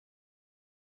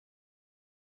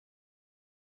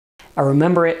I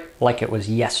remember it like it was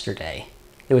yesterday.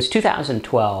 It was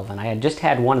 2012, and I had just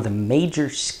had one of the major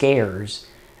scares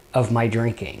of my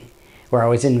drinking, where I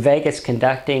was in Vegas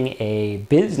conducting a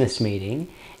business meeting,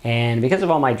 and because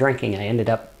of all my drinking, I ended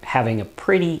up having a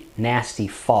pretty nasty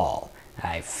fall.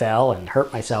 I fell and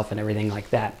hurt myself and everything like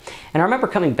that. And I remember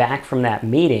coming back from that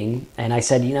meeting, and I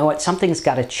said, you know what, something's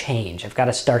got to change. I've got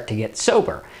to start to get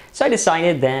sober. So I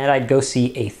decided that I'd go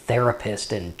see a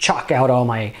therapist and chalk out all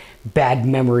my bad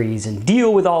memories and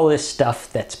deal with all this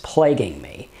stuff that's plaguing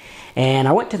me. And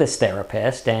I went to this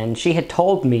therapist, and she had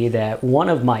told me that one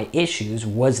of my issues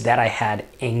was that I had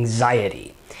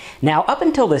anxiety. Now, up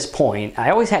until this point,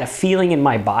 I always had a feeling in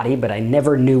my body, but I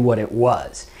never knew what it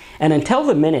was. And until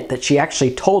the minute that she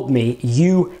actually told me,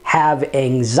 you have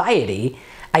anxiety,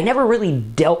 I never really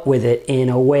dealt with it in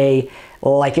a way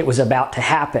like it was about to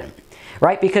happen,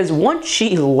 right? Because once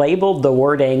she labeled the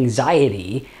word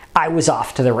anxiety, I was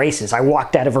off to the races. I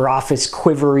walked out of her office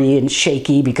quivery and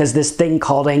shaky because this thing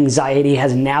called anxiety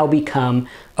has now become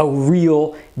a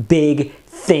real big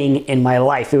thing in my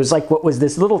life. It was like what was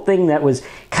this little thing that was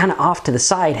kind of off to the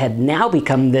side had now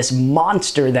become this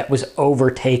monster that was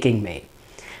overtaking me.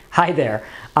 Hi there,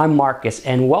 I'm Marcus,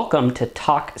 and welcome to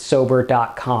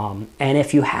TalkSober.com. And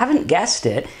if you haven't guessed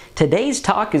it, today's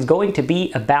talk is going to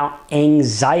be about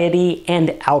anxiety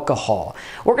and alcohol.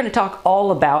 We're going to talk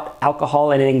all about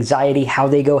alcohol and anxiety, how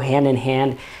they go hand in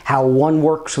hand, how one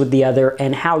works with the other,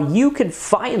 and how you could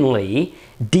finally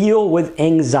deal with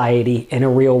anxiety in a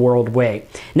real world way.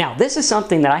 Now, this is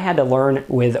something that I had to learn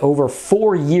with over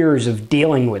 4 years of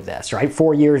dealing with this, right?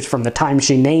 4 years from the time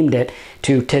she named it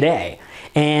to today.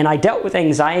 And I dealt with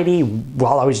anxiety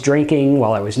while I was drinking,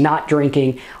 while I was not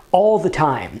drinking, all the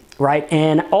time, right?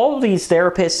 And all these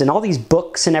therapists and all these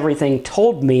books and everything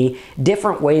told me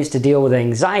different ways to deal with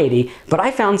anxiety, but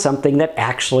I found something that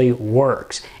actually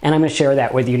works. And I'm going to share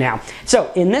that with you now.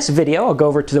 So in this video, I'll go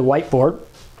over to the whiteboard,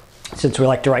 since we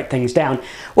like to write things down.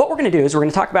 What we're going to do is we're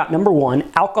going to talk about, number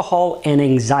one, alcohol and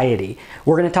anxiety.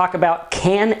 We're going to talk about,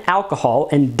 can alcohol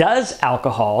and does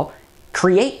alcohol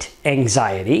create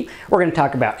anxiety? We're going to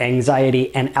talk about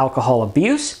anxiety and alcohol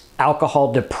abuse,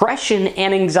 alcohol depression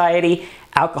and anxiety,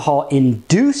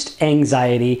 alcohol-induced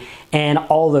anxiety, and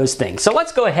all those things. So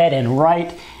let's go ahead and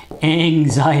write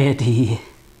anxiety.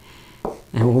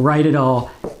 And we'll write it all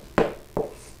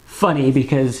funny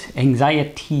because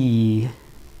anxiety.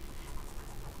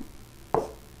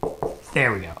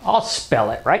 There we go. I'll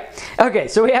spell it, right? Okay,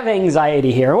 so we have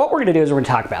anxiety here. What we're going to do is we're going to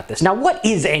talk about this. Now, what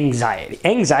is anxiety?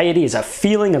 Anxiety is a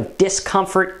feeling of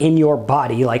discomfort in your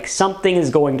body, like something is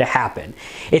going to happen.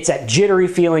 It's that jittery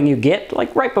feeling you get,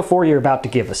 like right before you're about to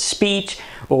give a speech,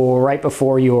 or right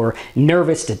before you're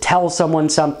nervous to tell someone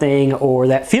something, or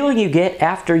that feeling you get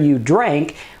after you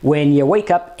drank when you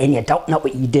wake up and you don't know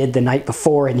what you did the night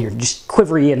before and you're just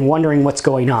quivery and wondering what's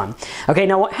going on. Okay,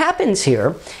 now what happens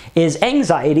here is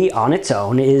anxiety on its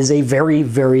own is a very,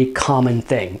 very common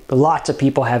thing. Lots of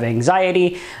people have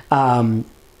anxiety.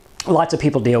 Lots of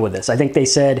people deal with this. I think they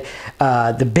said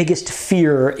the biggest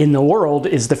fear in the world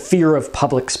is the fear of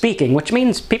public speaking, which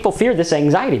means people fear this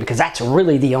anxiety because that's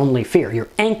really the only fear. You're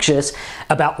anxious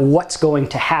about what's going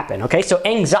to happen. Okay, so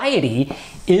anxiety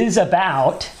is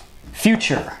about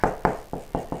future.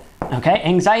 Okay,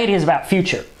 anxiety is about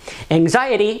future.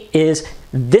 Anxiety is,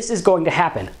 this is going to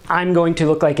happen. I'm going to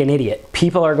look like an idiot.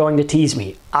 People are going to tease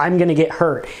me. I'm going to get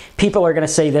hurt. People are going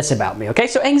to say this about me. Okay,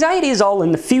 so anxiety is all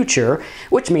in the future,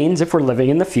 which means if we're living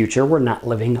in the future, we're not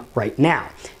living right now.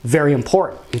 Very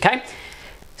important, okay?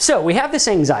 So we have this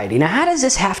anxiety. Now, how does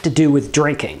this have to do with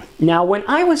drinking? Now, when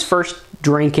I was first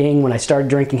drinking, when I started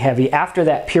drinking heavy, after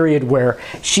that period where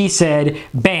she said,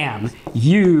 bam,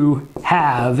 you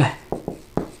have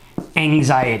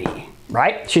anxiety,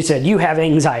 right? She said, you have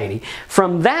anxiety.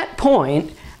 From that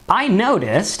point, I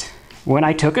noticed when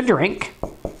I took a drink,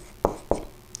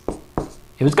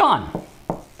 it was gone,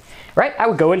 right? I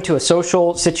would go into a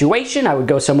social situation. I would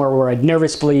go somewhere where I'd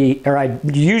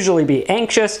usually be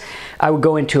anxious. I would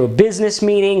go into a business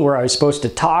meeting where I was supposed to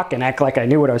talk and act like I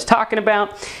knew what I was talking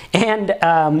about. And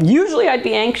usually I'd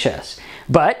be anxious,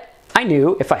 but I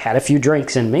knew if I had a few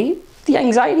drinks in me, the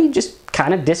anxiety just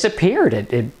kind of disappeared.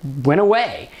 It went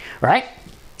away, right?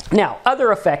 Now,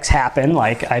 other effects happen,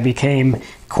 like I became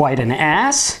quite an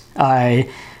ass, I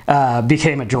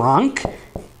became a drunk,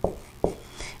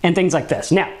 and things like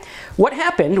this. Now, what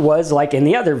happened was, like in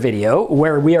the other video,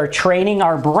 where we are training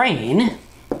our brain,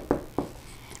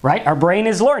 right? Our brain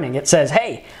is learning. It says,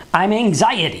 hey, I'm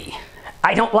anxiety.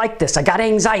 I don't like this. I got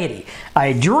anxiety.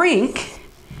 I drink,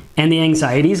 and the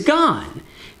anxiety is gone.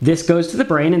 This goes to the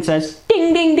brain and says,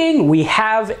 ding, ding, ding, we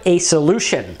have a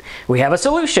solution. We have a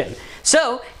solution.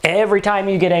 So every time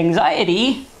you get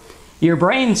anxiety, your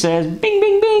brain says, bing,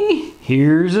 bing, bing,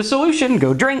 here's a solution,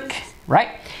 go drink, right?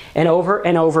 And over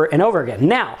and over and over again.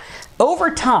 Now,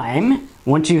 over time,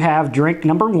 once you have drink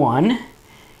number 1,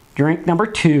 drink number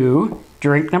 2,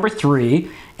 drink number 3,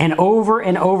 and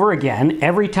over again,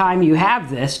 every time you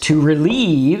have this to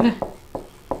relieve,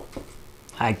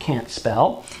 I can't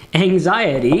spell,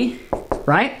 anxiety,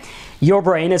 right? Your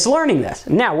brain is learning this.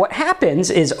 Now, what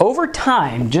happens is over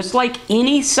time, just like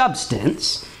any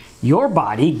substance, your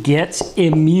body gets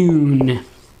immune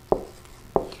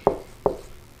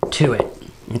to it,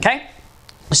 okay?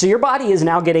 So your body is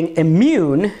now getting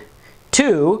immune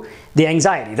to the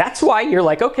anxiety. That's why you're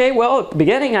like, okay, well, at the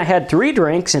beginning I had 3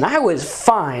 drinks and I was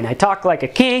fine. I talked like a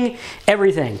king,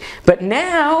 everything. But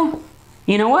now,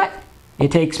 you know what?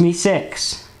 It takes me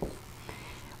 6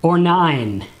 or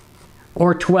 9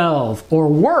 or 12 or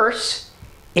worse,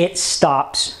 it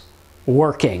stops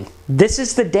working. This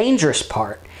is the dangerous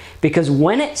part. Because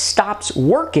when it stops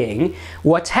working,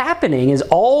 what's happening is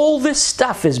all this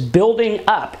stuff is building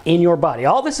up in your body.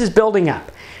 All this is building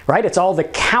up, right? It's all the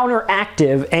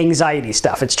counteractive anxiety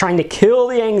stuff. It's trying to kill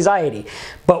the anxiety.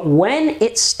 But when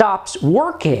it stops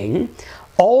working,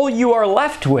 all you are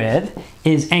left with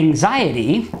is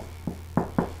anxiety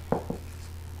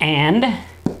and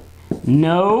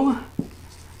no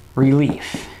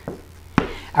relief.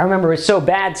 I remember it was so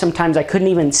bad, sometimes I couldn't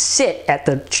even sit at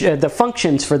the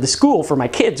functions for the school for my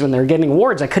kids when they were getting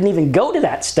awards. I couldn't even go to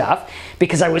that stuff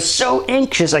because I was so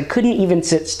anxious I couldn't even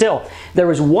sit still. There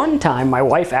was one time my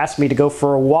wife asked me to go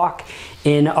for a walk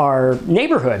in our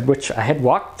neighborhood, which I had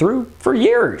walked through for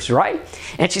years, right?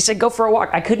 And she said, go for a walk.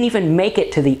 I couldn't even make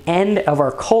it to the end of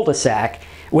our cul-de-sac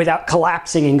without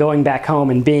collapsing and going back home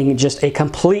and being just a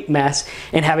complete mess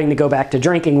and having to go back to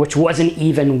drinking, which wasn't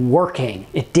even working.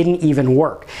 It didn't even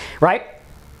work, right?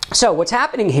 So what's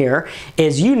happening here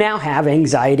is you now have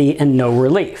anxiety and no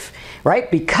relief, right?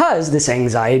 Because this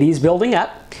anxiety is building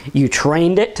up, you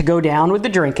trained it to go down with the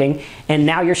drinking, and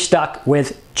now you're stuck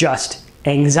with just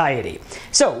anxiety.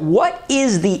 So what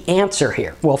is the answer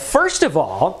here? Well, first of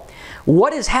all,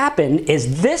 what has happened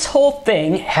is this whole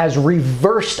thing has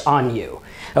reversed on you.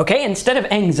 Okay, instead of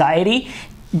anxiety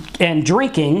and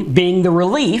drinking being the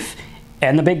relief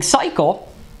and the big cycle,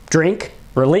 drink,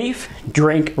 relief,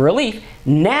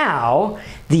 now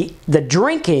the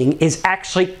drinking is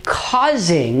actually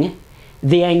causing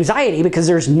the anxiety because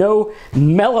there's no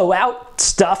mellow out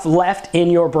stuff left in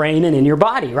your brain and in your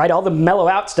body, right? All the mellow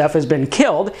out stuff has been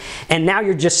killed and now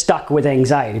you're just stuck with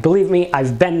anxiety. Believe me,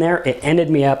 I've been there. It ended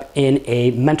me up in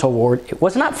a mental ward. It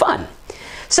was not fun.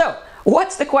 So,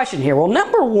 what's the question here? Well,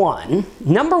 number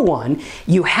one,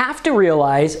 you have to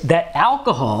realize that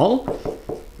alcohol,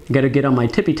 I gotta get on my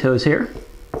tippy toes here,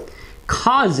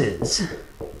 causes.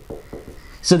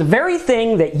 So the very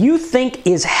thing that you think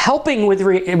is helping with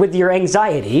your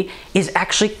anxiety is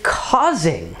actually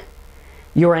causing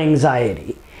your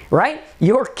anxiety, right?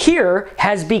 Your cure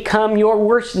has become your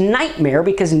worst nightmare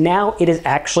because now it is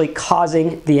actually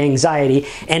causing the anxiety.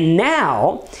 And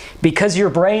now, because your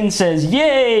brain says,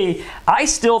 yay, I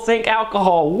still think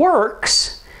alcohol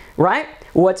works, right?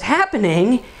 What's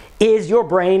happening is your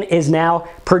brain is now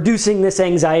producing this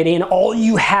anxiety and all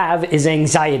you have is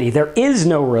anxiety. There is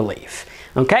no relief,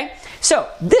 okay? So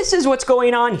this is what's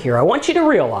going on here. I want you to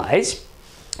realize,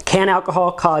 can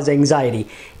alcohol cause anxiety?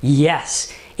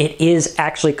 Yes. It is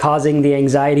actually causing the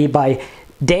anxiety by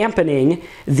dampening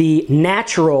the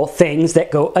natural things that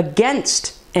go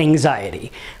against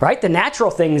anxiety, right? The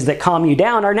natural things that calm you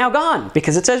down are now gone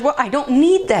because it says, well, I don't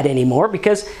need that anymore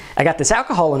because I got this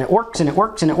alcohol and it works and it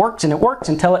works and it works and it works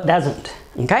until it doesn't,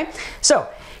 okay? So,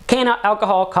 can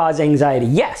alcohol cause anxiety?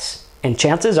 Yes, and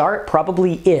chances are it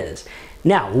probably is.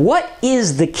 Now, what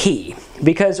is the key?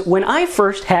 Because when I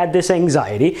first had this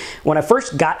anxiety, when I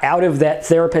first got out of that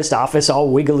therapist office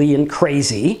all wiggly and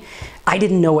crazy, I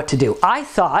didn't know what to do. I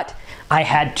thought I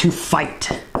had to fight,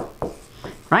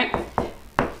 right?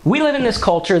 We live in this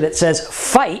culture that says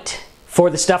fight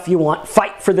for the stuff you want,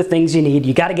 fight for the things you need.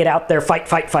 You got to get out there, fight,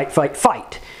 fight, fight, fight,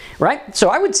 fight, right? So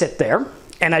I would sit there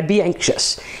and I'd be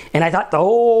anxious. And I thought the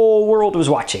whole world was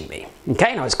watching me,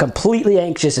 okay? And I was completely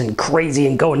anxious and crazy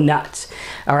and going nuts,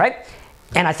 all right?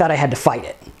 And I thought I had to fight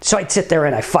it. So I'd sit there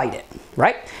and I fight it,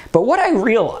 right? But what I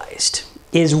realized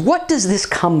is, what does this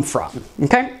come from,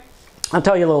 okay? I'll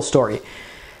tell you a little story.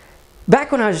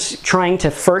 Back when I was trying to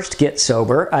first get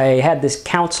sober, I had this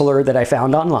counselor that I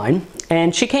found online,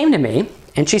 and she came to me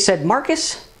and she said,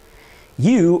 Marcus,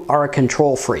 you are a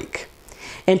control freak.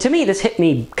 And to me, this hit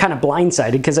me kind of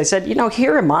blindsided because I said, you know,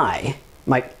 here am I,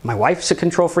 My wife's a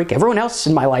control freak. Everyone else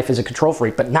in my life is a control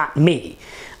freak, but not me.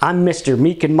 I'm Mr.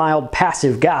 Meek and Mild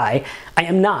passive guy. I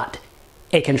am not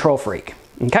a control freak,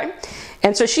 okay?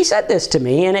 And so she said this to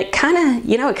me, and it kind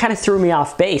of threw me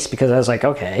off base, because I was like,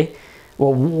 okay,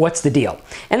 well, what's the deal?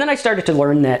 And then I started to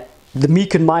learn that the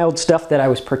meek and mild stuff that I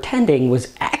was pretending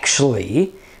was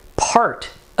actually part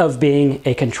of being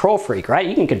a control freak, right?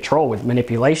 You can control with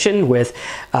manipulation, with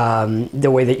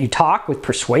the way that you talk, with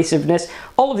persuasiveness.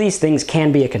 All of these things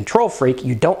can be a control freak.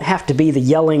 You don't have to be the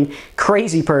yelling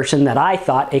crazy person that I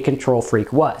thought a control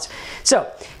freak was.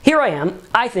 So here I am.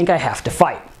 I think I have to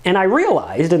fight. And I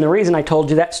realized, and the reason I told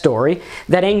you that story,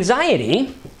 that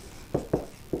anxiety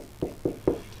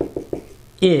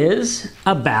is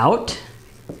about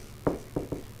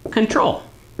control,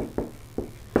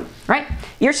 right?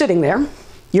 You're sitting there.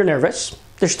 You're nervous.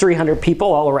 There's 300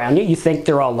 people all around you. You think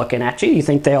they're all looking at you. You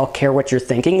think they all care what you're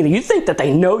thinking. You think that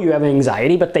they know you have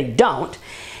anxiety, but they don't.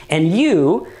 And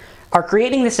you are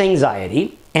creating this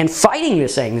anxiety and fighting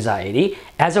this anxiety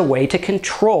as a way to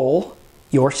control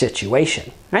your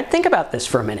situation. Right? Think about this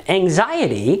for a minute.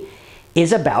 Anxiety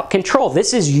is about control.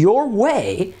 This is your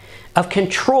way of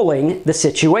controlling the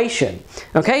situation.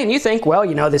 Okay, and you think, well,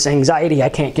 you know, this anxiety, I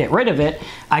can't get rid of it.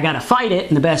 I gotta fight it,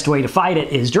 and the best way to fight it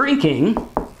is drinking.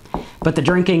 But the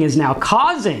drinking is now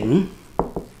causing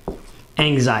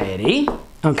anxiety,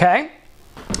 okay?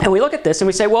 And we look at this and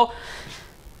we say, well,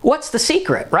 what's the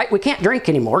secret, right? We can't drink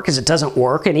anymore because it doesn't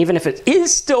work, and even if it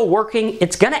is still working,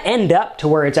 it's gonna end up to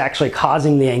where it's actually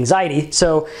causing the anxiety.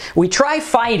 So we try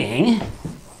fighting,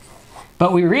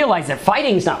 but we realize that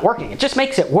fighting is not working. It just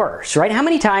makes it worse, right? How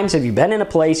many times have you been in a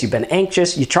place, you've been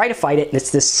anxious, you try to fight it, and it's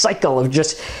this cycle of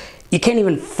just, you can't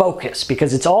even focus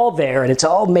because it's all there and it's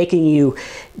all making you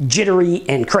jittery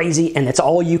and crazy, and it's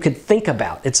all you could think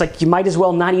about. It's like you might as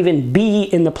well not even be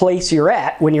in the place you're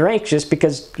at when you're anxious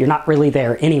because you're not really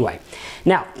there anyway.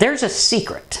 Now, there's a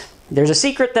secret. There's a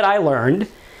secret that I learned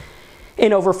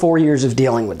in over 4 years of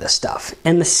dealing with this stuff.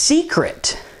 And the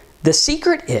secret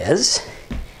is,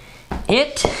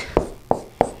 it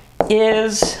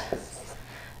is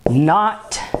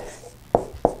not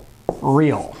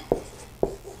real.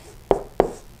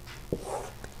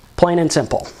 Plain and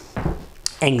simple.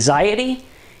 Anxiety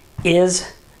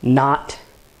is not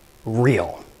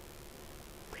real.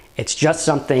 It's just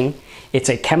something, it's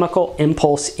a chemical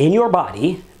impulse in your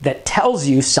body that tells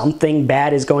you something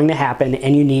bad is going to happen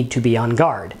and you need to be on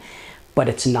guard. But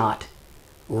it's not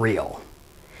real.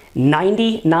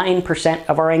 99%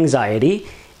 of our anxiety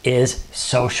is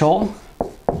social,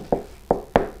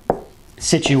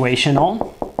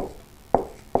 situational,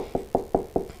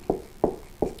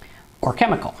 or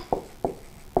chemical.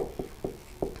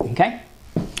 Okay?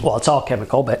 Well, it's all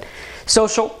chemical, but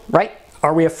social, right?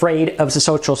 Are we afraid of the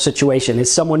social situation?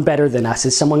 Is someone better than us?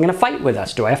 Is someone going to fight with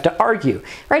us? Do I have to argue?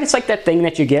 Right? It's like that thing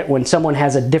that you get when someone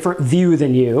has a different view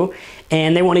than you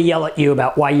and they want to yell at you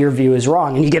about why your view is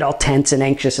wrong, and you get all tense and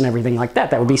anxious and everything like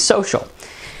that. That would be social.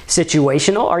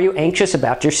 Situational, are you anxious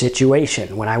about your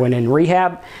situation? When I went in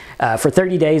rehab for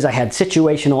 30 days, I had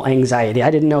situational anxiety. I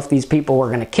didn't know if these people were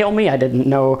going to kill me. I didn't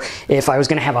know if I was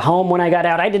going to have a home when I got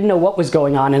out. I didn't know what was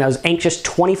going on, and I was anxious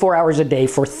 24 hours a day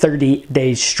for 30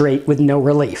 days straight with no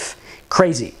relief.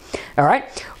 Crazy. All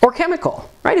right? Or chemical,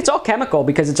 right? It's all chemical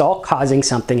because it's all causing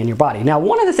something in your body. Now,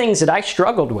 one of the things that I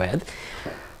struggled with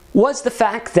was the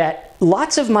fact that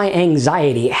lots of my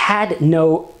anxiety had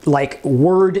no like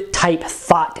word type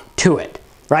thought to it,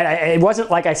 right? It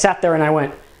wasn't like I sat there and I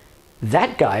went,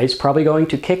 that guy's probably going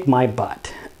to kick my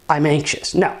butt. I'm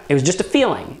anxious. No, it was just a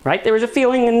feeling, right? There was a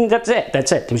feeling and that's it.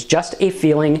 That's it. It was just a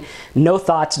feeling, no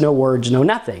thoughts, no words, no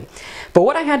nothing. But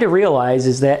what I had to realize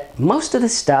is that most of the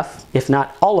stuff, if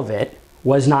not all of it,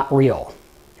 was not real.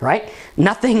 Right?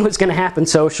 Nothing was going to happen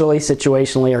socially,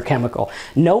 situationally, or chemical.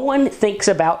 No one thinks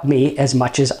about me as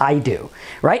much as I do,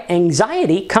 right?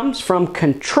 Anxiety comes from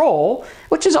control,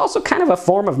 which is also kind of a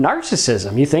form of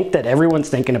narcissism. You think that everyone's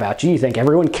thinking about you. You think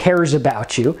everyone cares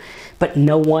about you, but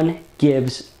no one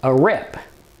gives a rip.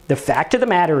 The fact of the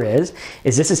matter is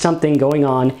this is something going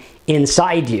on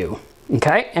inside you,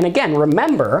 okay? And again,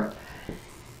 remember,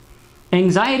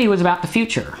 anxiety was about the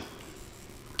future.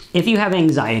 If you have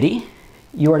anxiety,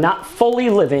 you are not fully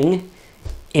living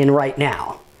in right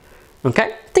now.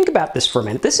 Okay? Think about this for a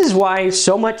minute. This is why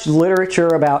so much literature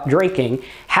about drinking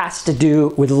has to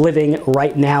do with living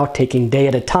right now, taking day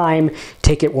at a time,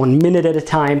 take it 1 minute at a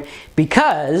time,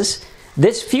 because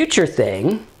this future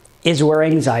thing is where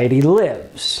anxiety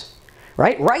lives.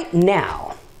 Right? Right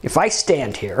now, if I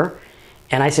stand here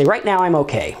and I say, right now I'm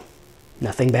okay,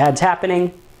 nothing bad's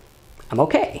happening, I'm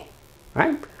okay.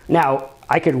 Right? Now,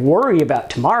 I could worry about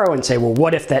tomorrow and say, well,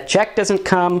 what if that check doesn't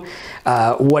come?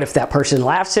 What if that person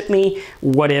laughs at me?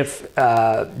 What if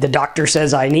the doctor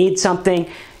says I need something?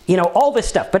 You know, all this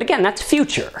stuff. But again, that's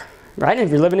future, right? And if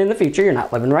you're living in the future, you're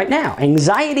not living right now.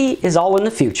 Anxiety is all in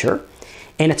the future,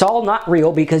 and it's all not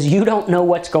real because you don't know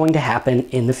what's going to happen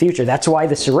in the future. That's why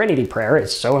the serenity prayer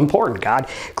is so important. God,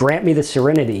 grant me the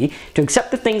serenity to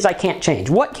accept the things I can't change.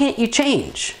 What can't you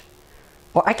change?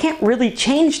 Well, I can't really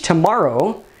change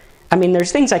tomorrow. I mean,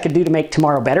 there's things I could do to make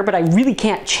tomorrow better, but I really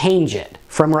can't change it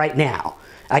from right now.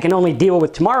 I can only deal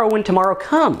with tomorrow when tomorrow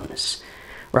comes,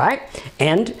 right?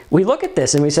 And we look at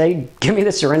this and we say, give me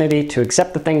the serenity to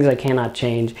accept the things I cannot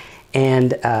change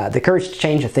and the courage to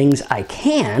change the things I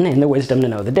can and the wisdom to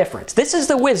know the difference. This is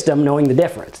the wisdom knowing the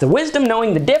difference. The wisdom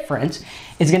knowing the difference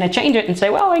is going to change it and say,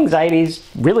 well, anxiety is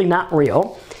really not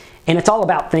real. And it's all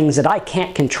about things that I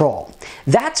can't control.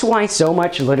 That's why so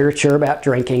much literature about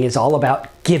drinking is all about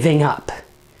giving up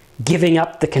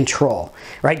the control,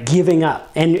 right? Giving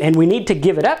up. And we need to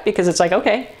give it up because it's like,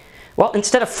 okay, well,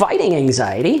 instead of fighting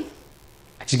anxiety,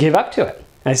 I just give up to it.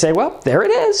 And I say, well, there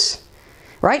it is,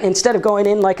 right? Instead of going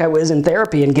in like I was in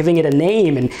therapy and giving it a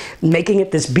name and making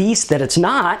it this beast that it's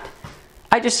not,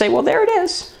 I just say, well, there it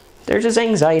is. There's his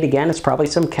anxiety again. It's probably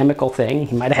some chemical thing.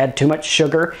 He might have had too much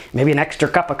sugar. Maybe an extra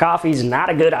cup of coffee is not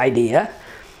a good idea.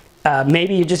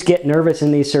 Maybe you just get nervous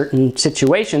in these certain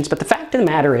situations. But the fact of the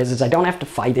matter is I don't have to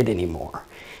fight it anymore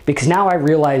because now I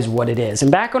realize what it is.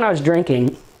 And back when I was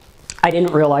drinking, I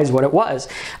didn't realize what it was.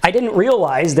 I didn't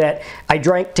realize that I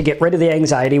drank to get rid of the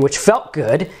anxiety, which felt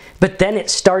good, but then it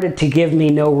started to give me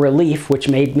no relief, which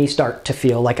made me start to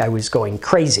feel like I was going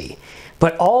crazy.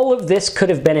 But all of this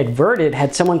could have been averted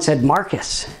had someone said,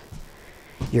 Marcus,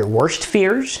 your worst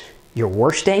fears, your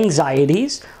worst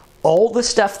anxieties, all the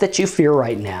stuff that you fear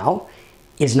right now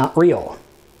is not real.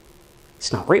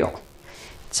 It's not real.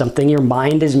 It's something your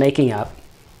mind is making up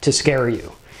to scare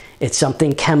you. It's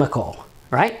something chemical,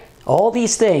 right? All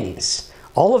these things,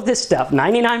 all of this stuff,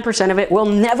 99% of it will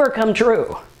never come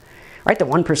true, right? The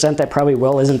 1% that probably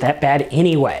will isn't that bad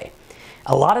anyway.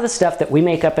 A lot of the stuff that we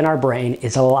make up in our brain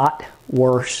is a lot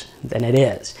worse than it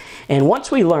is. And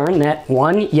once we learn that,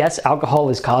 one, yes, alcohol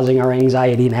is causing our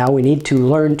anxiety now, we need to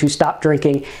learn to stop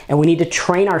drinking and we need to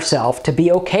train ourselves to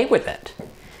be okay with it,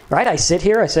 right? I sit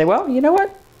here, I say, well, you know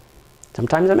what?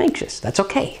 Sometimes I'm anxious. That's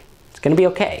okay. It's going to be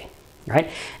okay, right?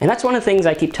 And that's one of the things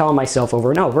I keep telling myself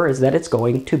over and over is that it's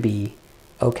going to be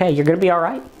okay. You're going to be all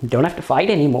right. You don't have to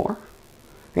fight anymore.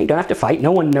 You don't have to fight.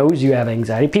 No one knows you have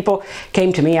anxiety. People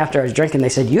came to me after I was drinking. They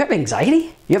said, you have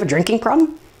anxiety? You have a drinking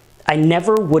problem? I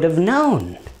never would have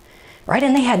known, right?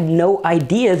 And they had no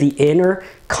idea the inner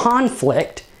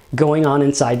conflict going on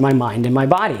inside my mind and my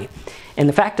body. And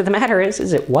the fact of the matter is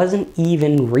it wasn't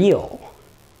even real.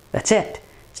 That's it.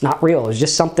 It's not real. It was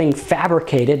just something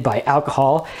fabricated by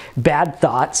alcohol, bad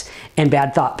thoughts, and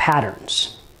bad thought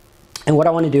patterns. And what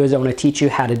I want to do is I want to teach you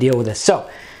how to deal with this. So,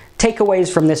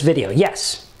 takeaways from this video.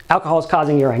 Yes, alcohol is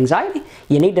causing your anxiety.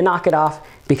 You need to knock it off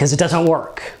because it doesn't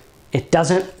work. It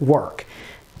doesn't work.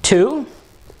 2,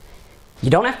 you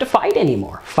don't have to fight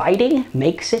anymore. Fighting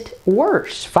makes it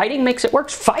worse. Fighting makes it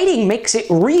worse. Fighting makes it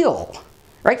real,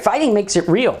 right? Fighting makes it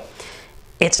real.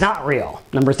 It's not real.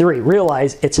 Number 3,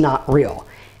 realize it's not real.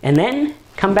 And then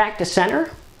come back to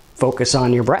center, focus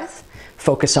on your breath,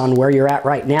 focus on where you're at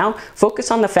right now,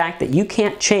 focus on the fact that you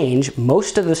can't change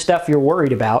most of the stuff you're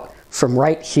worried about from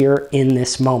right here in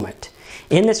this moment.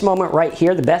 In this moment right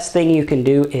here, the best thing you can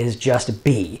do is just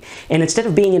be. And instead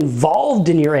of being involved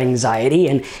in your anxiety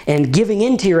and giving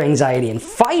into your anxiety and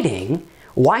fighting,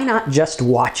 why not just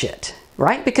watch it,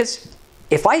 right? Because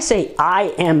if I say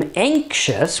I am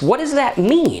anxious, what does that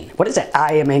mean? What is that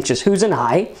I am anxious? Who's an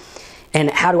I?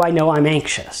 And how do I know I'm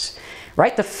anxious?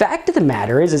 Right? The fact of the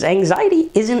matter is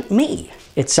anxiety isn't me.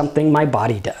 It's something my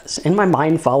body does. And my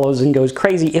mind follows and goes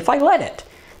crazy if I let it.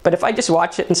 But if I just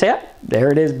watch it and say, oh,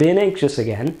 there it is, being anxious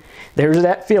again. There's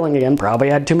that feeling again. Probably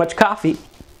had too much coffee.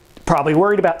 Probably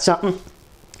worried about something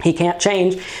he can't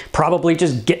change. Probably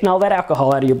just getting all that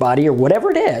alcohol out of your body or whatever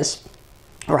it is.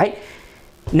 Right?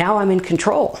 Now I'm in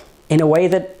control in a way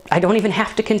that I don't even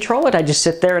have to control it. I just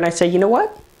sit there and I say, you know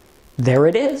what? There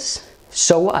it is.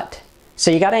 So what? So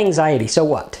you got anxiety, so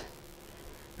what?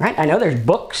 Right? I know there's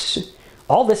books,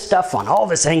 all this stuff on all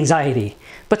this anxiety,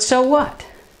 but so what?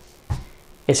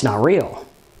 It's not real.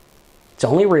 It's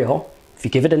only real if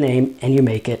you give it a name and you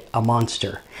make it a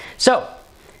monster. So,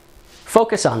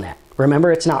 focus on that.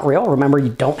 Remember it's not real. Remember you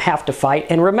don't have to fight.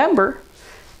 And remember,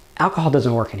 alcohol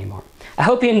doesn't work anymore. I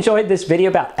hope you enjoyed this video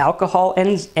about alcohol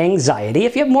and anxiety.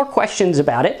 If you have more questions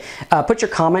about it, put your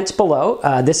comments below.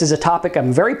 This is a topic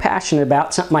I'm very passionate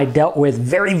about, something I dealt with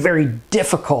very, very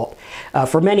difficult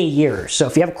for many years. So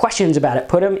if you have questions about it,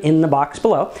 put them in the box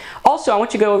below. Also, I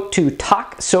want you to go to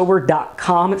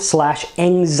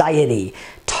talksober.com/anxiety.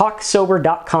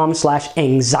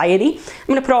 talksober.com/anxiety. I'm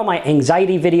going to put all my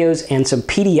anxiety videos and some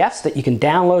PDFs that you can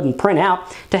download and print out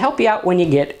to help you out when you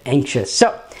get anxious.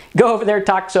 So go over there,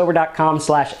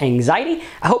 talksober.com/anxiety.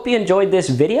 I hope you enjoyed this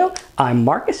video. I'm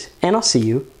Marcus, and I'll see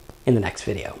you in the next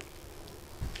video.